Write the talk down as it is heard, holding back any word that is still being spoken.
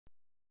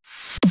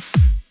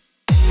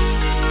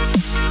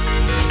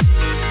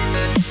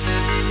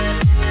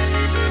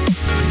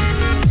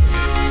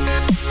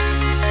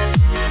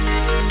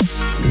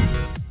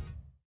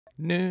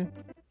new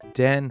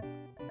 10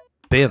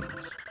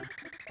 bins.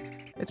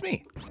 It's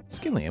me,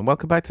 Skinley, and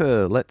welcome back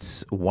to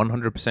Let's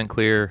 100%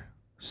 Clear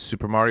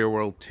Super Mario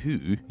World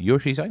 2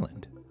 Yoshi's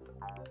Island.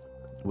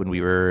 When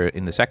we were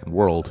in the second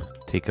world,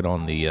 taking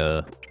on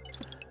the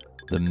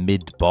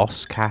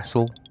mid-boss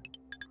castle,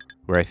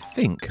 where I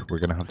think we're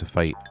going to have to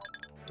fight,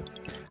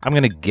 I'm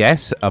going to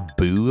guess a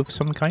boo of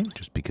some kind,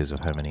 just because of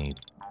how many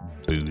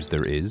boos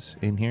there is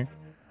in here.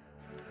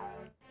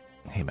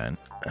 Hey man.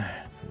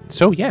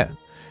 So yeah,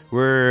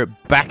 we're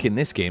back in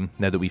this game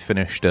now that we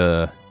finished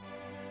Abe's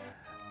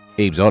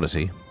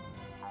Odyssey.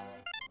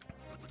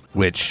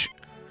 Which,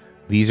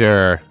 these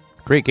are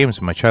great games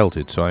from my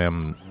childhood, so I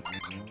am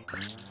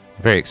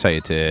very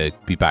excited to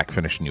be back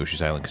finishing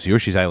Yoshi's Island, because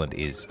Yoshi's Island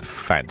is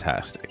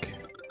fantastic.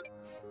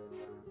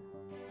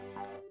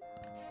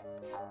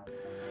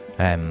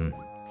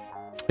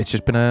 It's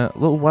just been a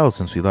little while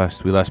since we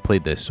last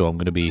played this, so I'm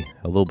going to be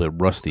a little bit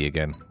rusty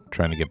again,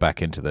 trying to get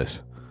back into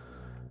this.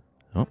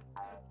 Oh.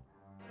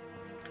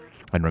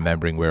 And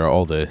remembering where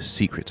all the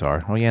secrets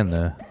are. Oh yeah, and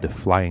the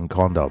flying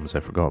condoms,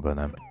 I forgot about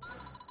them.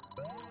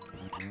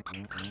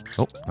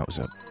 Oh, that was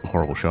a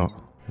horrible shot.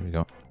 There we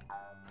go.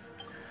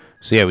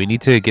 So yeah, we need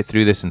to get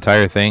through this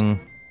entire thing.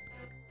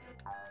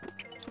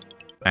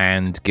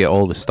 And get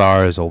all the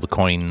stars, all the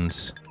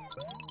coins.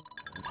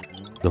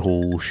 The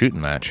whole shooting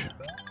match.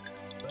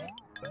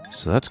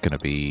 So that's going to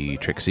be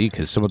tricksy,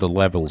 because some of the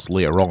levels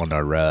later on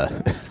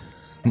are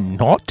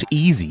not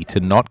easy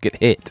to not get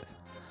hit.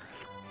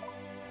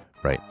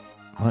 Right,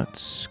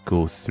 let's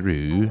go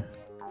through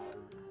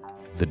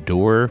the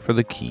door for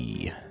the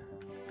key.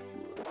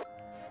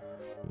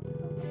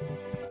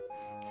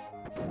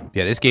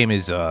 Yeah, this game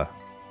is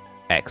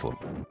excellent.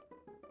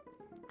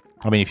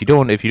 I mean, if you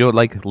don't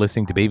like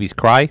listening to babies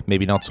cry,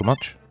 maybe not so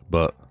much,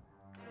 but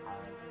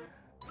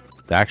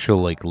the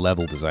actual like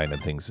level design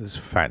and things is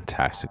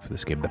fantastic for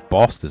this game. The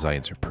boss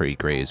designs are pretty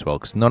great as well,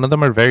 because none of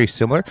them are very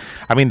similar.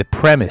 I mean, the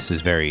premise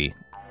is very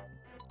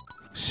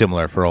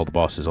similar for all the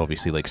bosses,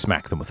 obviously, like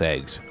smack them with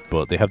eggs,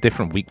 but they have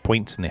different weak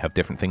points and they have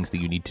different things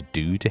that you need to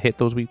do to hit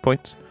those weak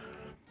points.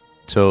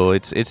 So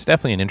it's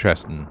definitely an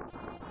interesting,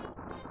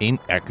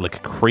 like a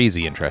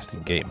crazy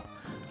interesting game.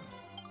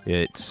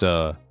 It's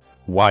why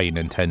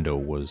Nintendo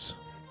was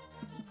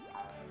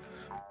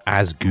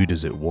as good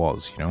as it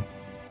was, you know.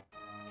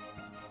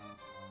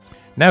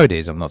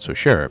 Nowadays, I'm not so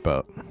sure,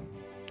 but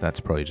that's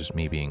probably just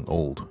me being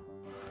old.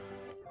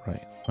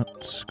 Right,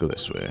 let's go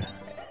this way.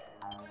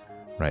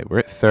 Right, we're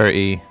at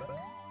 30.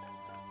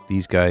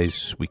 These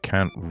guys, we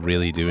can't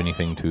really do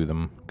anything to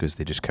them, because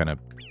they just kind of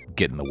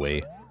get in the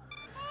way.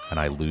 And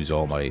I lose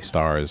all my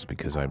stars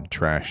because I'm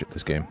trash at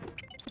this game.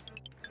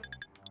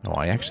 Oh,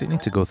 I actually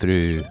need to go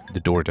through the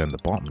door down the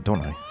bottom,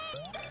 don't I?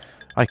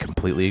 I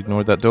completely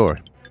ignored that door.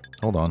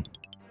 Hold on.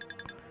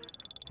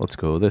 Let's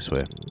go this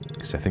way,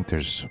 because I think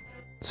there's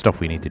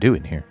stuff we need to do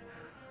in here.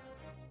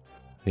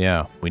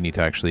 Yeah, we need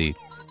to actually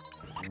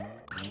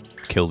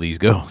kill these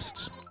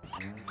ghosts.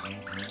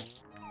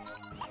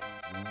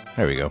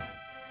 There we go.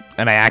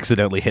 And I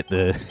accidentally hit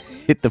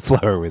the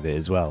flower with it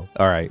as well.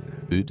 Alright,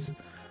 oops.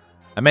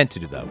 I meant to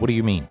do that. What do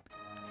you mean?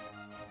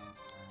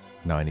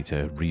 Now I need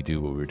to redo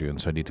what we were doing,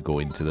 so I need to go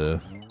into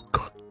the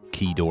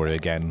key door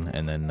again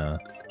and then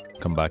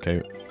come back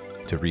out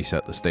to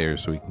reset the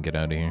stairs so we can get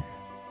out of here.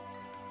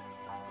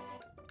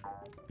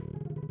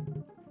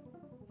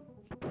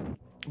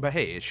 But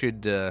hey, it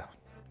should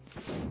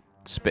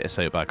spit us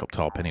out back up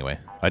top anyway.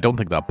 I don't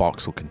think that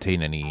box will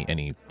contain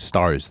any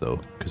stars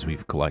though, because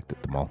we've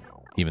collected them all.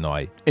 Even though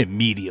I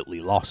immediately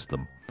lost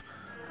them.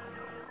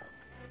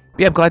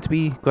 But yeah, I'm glad to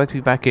be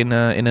back in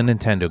a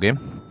Nintendo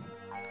game.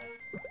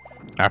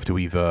 After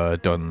we've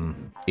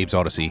done Abe's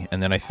Odyssey,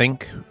 and then I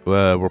think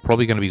we're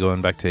probably going to be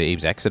going back to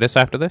Abe's Exodus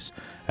after this.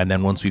 And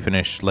then once we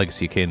finish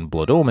Legacy of Kain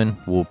Blood Omen,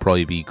 we'll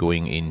probably be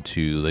going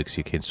into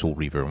Legacy of Kain Soul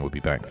Reaver, and we'll be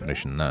back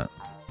finishing that.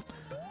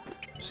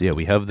 So yeah,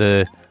 we have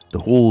the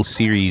whole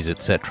series,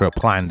 etc.,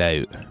 planned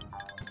out.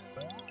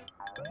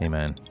 Hey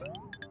man.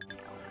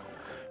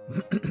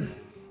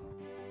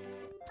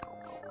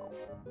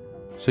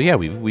 So yeah,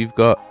 we've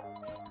got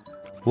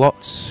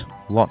lots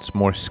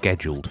more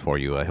scheduled for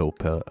you. I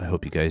hope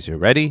you guys are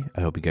ready.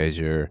 I hope you guys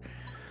are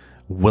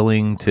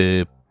willing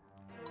to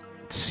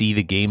see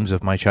the games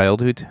of my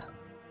childhood,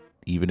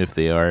 even if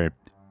they are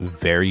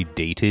very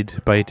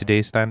dated by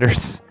today's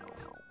standards.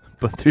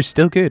 But they're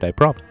still good, I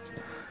promise.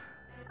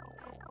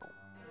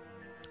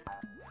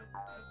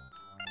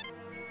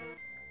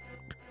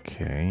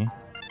 Okay.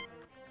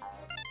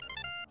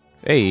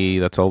 Hey,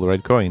 that's all the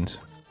red coins.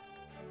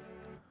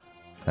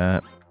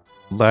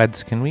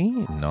 Lads, can we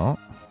not?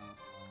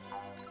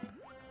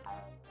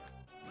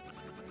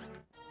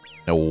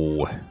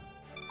 Oh.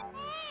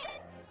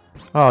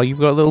 Oh, you've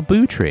got a little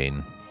boo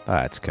train.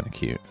 That's kind of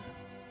cute.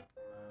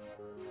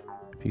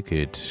 If you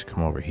could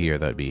come over here,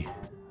 that'd be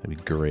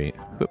great.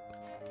 Whoop.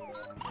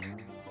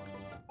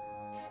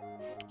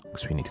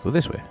 So we need to go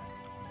this way.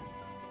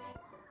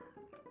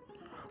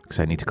 Because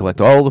I need to collect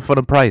all the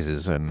fun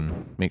prizes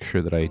and make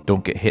sure that I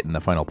don't get hit in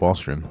the final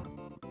boss room.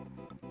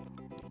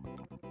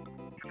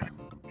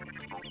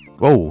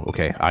 Oh,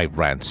 okay. I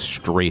ran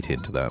straight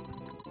into that.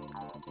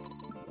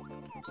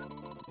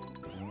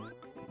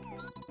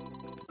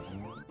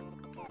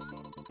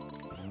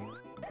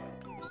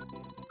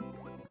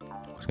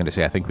 I was going to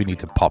say, I think we need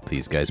to pop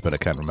these guys, but I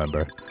can't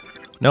remember.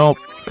 No,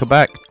 come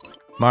back.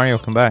 Mario,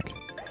 come back.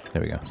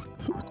 There we go.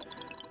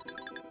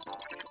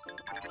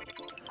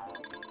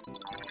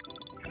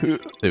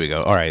 There we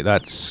go. Alright,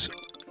 that's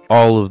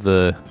all of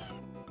the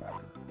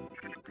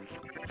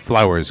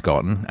flowers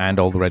gotten, and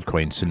all the red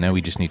coins, so now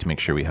we just need to make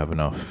sure we have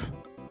enough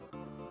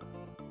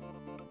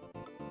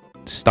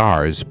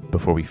stars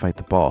before we fight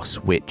the boss,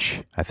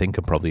 which I think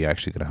I'm probably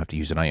actually going to have to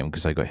use an item,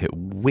 because I got hit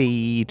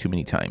way too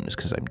many times,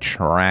 because I'm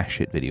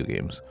trash at video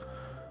games.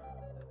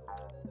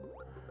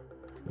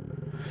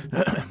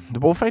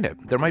 But we'll find out.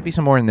 There might be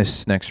some more in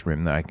this next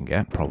room that I can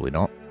get, probably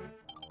not.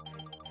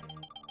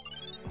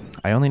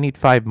 I only need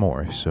 5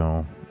 more,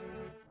 so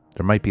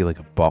there might be like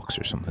a box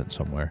or something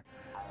somewhere.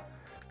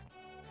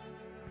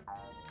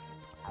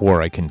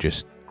 Or I can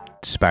just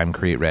spam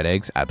create red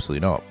eggs.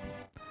 Absolutely not.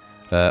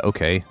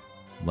 Okay,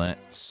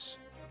 let's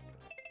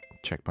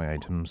check my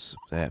items.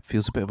 That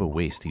feels a bit of a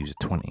waste to use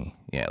a 20.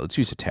 Yeah, let's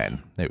use a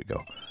 10. There we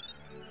go.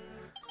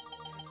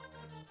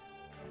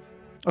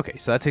 Okay,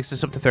 so that takes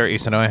us up to 30,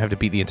 so now I have to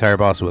beat the entire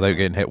boss without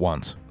getting hit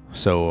once.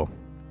 So,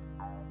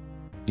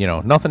 you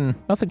know, nothing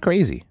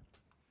crazy.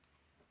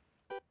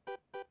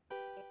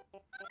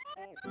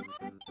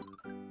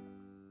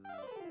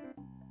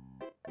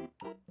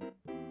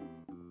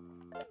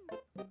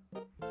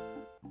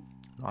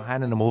 Not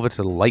handing them over to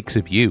the likes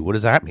of you. What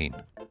does that mean?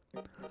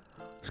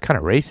 It's kind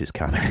of racist,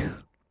 Kamek.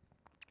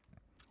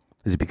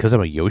 Is it because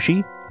I'm a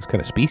Yoshi? It's kind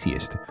of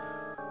speciesist.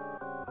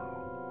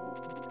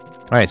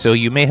 Alright, so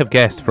you may have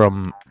guessed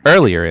from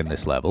earlier in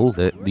this level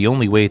that the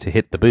only way to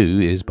hit the boo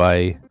is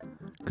by...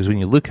 Because when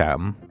you look at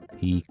him,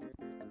 he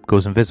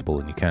goes invisible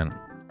and you can't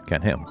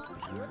hit him.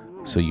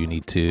 So you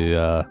need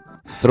to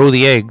throw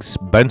the eggs,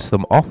 bounce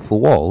them off the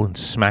wall, and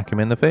smack him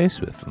in the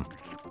face with them.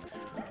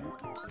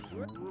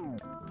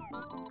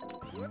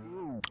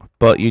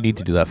 But you need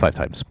to do that 5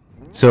 times.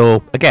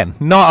 So, again,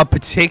 not a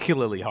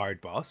particularly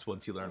hard boss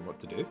once you learn what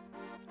to do.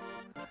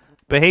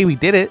 But hey, we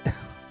did it.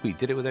 We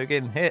did it without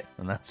getting hit,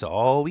 and that's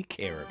all we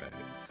care about.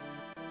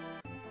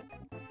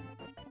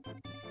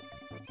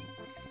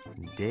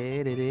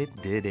 Did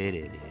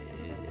it.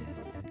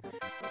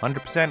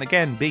 100%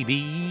 again,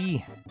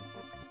 baby.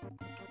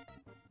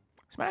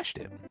 Smashed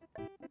it.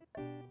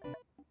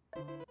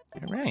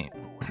 Alright.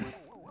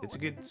 It's a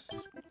good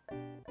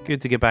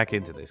to get back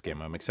into this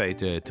game. I'm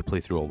excited to play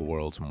through all the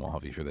worlds and what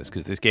have you for this,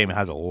 because this game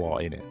has a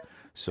lot in it.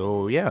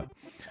 So yeah,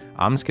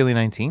 I'm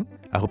Skilly19.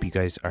 I hope you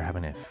guys are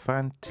having a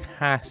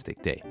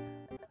fantastic day,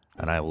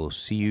 and I will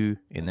see you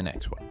in the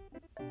next one.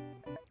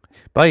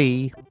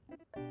 Bye!